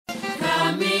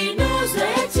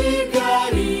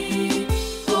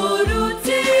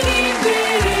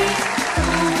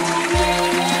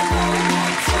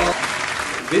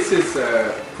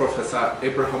is Professor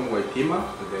Abraham Waithima,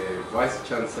 the Vice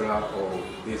Chancellor of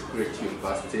this great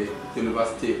university,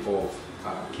 University of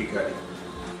Kigali.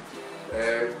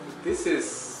 This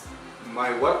is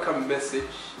my welcome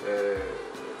message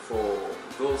for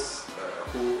those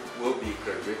who will be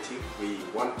graduating. We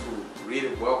want to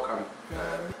really welcome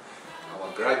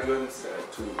our graduates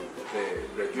to the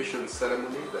graduation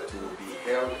ceremony that will be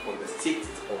held on the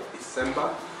 6th of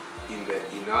December in the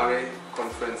Inare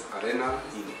Conference Arena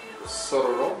in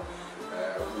Sororo.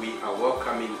 We are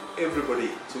welcoming everybody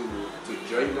to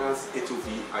join us. It will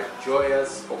be a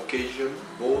joyous occasion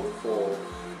both for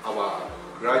our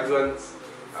graduates,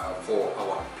 for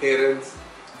our parents,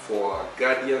 for our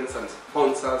guardians and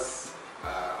sponsors,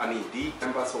 and indeed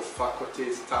members of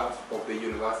faculty, staff of the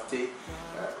university,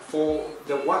 for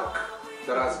the work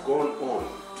that has gone on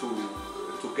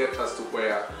to get us to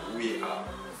where we are.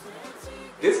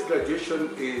 This graduation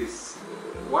is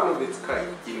one of its kind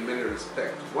in many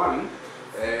respects. One,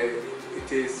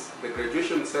 it is the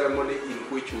graduation ceremony in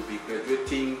which we'll be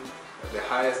graduating the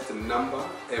highest number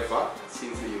ever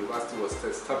since the university was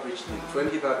established in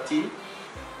 2013.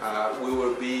 We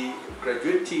will be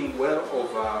graduating well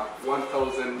over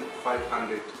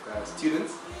 1,500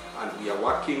 students, and we are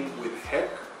working with HEC,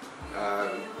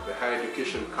 the Higher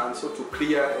Education Council, to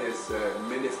clear as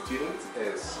many students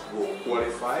as will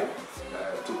qualify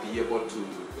to be able to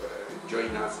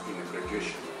join us in the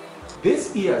graduation.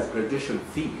 This year's graduation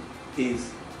theme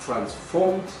is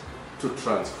Transformed to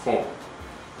Transform.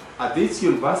 At this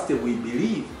university, we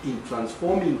believe in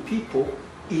transforming people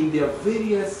in their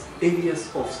various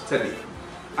areas of study,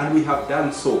 and we have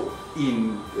done so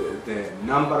in the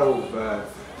number of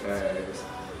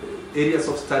areas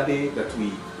of study that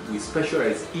we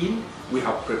specialize in. We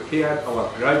have prepared our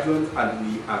graduates,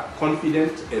 and we are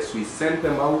confident as we send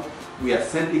them out, we are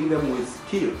sending them with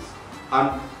skills.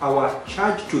 And our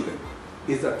charge to them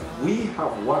is that we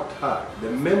have worked hard. The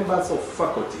members of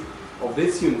faculty of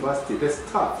this university, the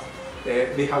staff,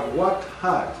 they have worked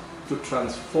hard to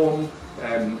transform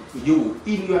you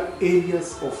in your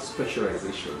areas of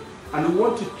specialization. And we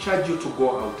want to charge you to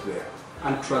go out there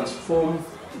and transform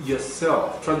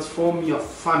yourself, transform your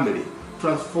family,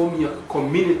 transform your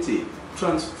community,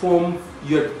 transform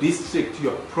your district,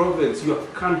 your province, your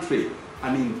country,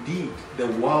 and indeed the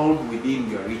world within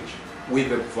your reach with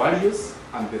the values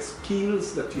and the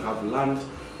skills that you have learned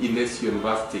in this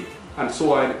university. And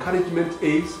so our encouragement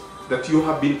is that you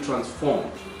have been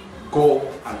transformed. Go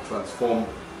and transform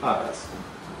others.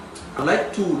 I'd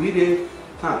like to really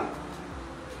thank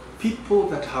people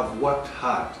that have worked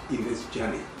hard in this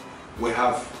journey. We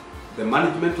have the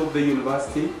management of the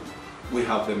university, we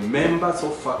have the members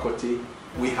of faculty,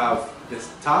 we have the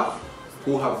staff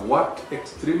who have worked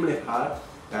extremely hard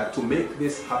to make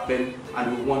this happen,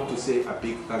 and we want to say a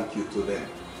big thank you to them.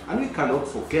 And we cannot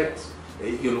forget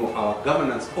our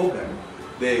governance organ,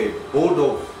 the board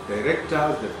of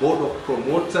directors, the board of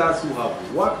promoters who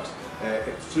have worked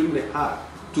extremely hard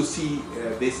to see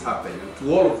this happen. And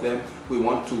to all of them, we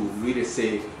want to really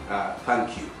say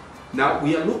thank you. Now,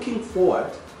 we are looking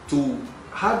forward to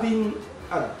having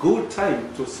a good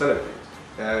time to celebrate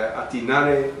at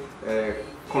Inare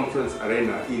Conference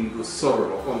Arena in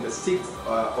Sororo on the 6th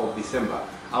of December.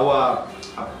 Our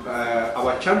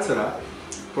Chancellor,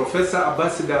 Professor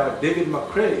Ambassador David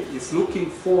McCrae, is looking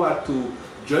forward to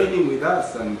joining with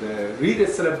us and really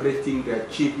celebrating the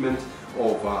achievement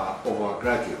of our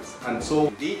graduates. And so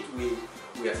indeed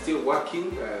we are still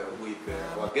working with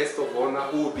our guest of honor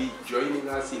who will be joining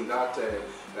us in that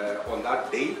on that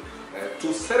day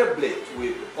to celebrate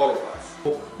with all of us.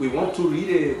 We want to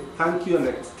really thank you and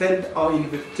extend our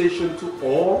invitation to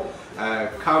all.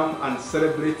 Come and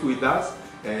celebrate with us.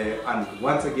 And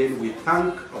once again, we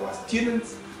thank our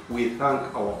students, we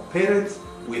thank our parents,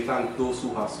 we thank those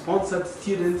who have sponsored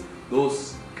students,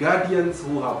 those guardians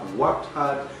who have worked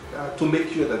hard to make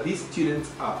sure that these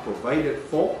students are provided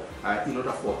for in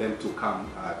order for them to come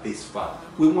this far.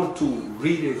 We want to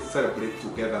really celebrate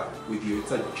together with you.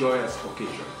 It's a joyous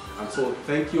occasion. And so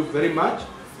thank you very much.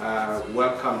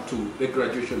 Welcome to the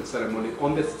graduation ceremony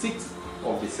on the 6th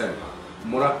of December.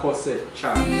 Murakose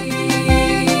Chan.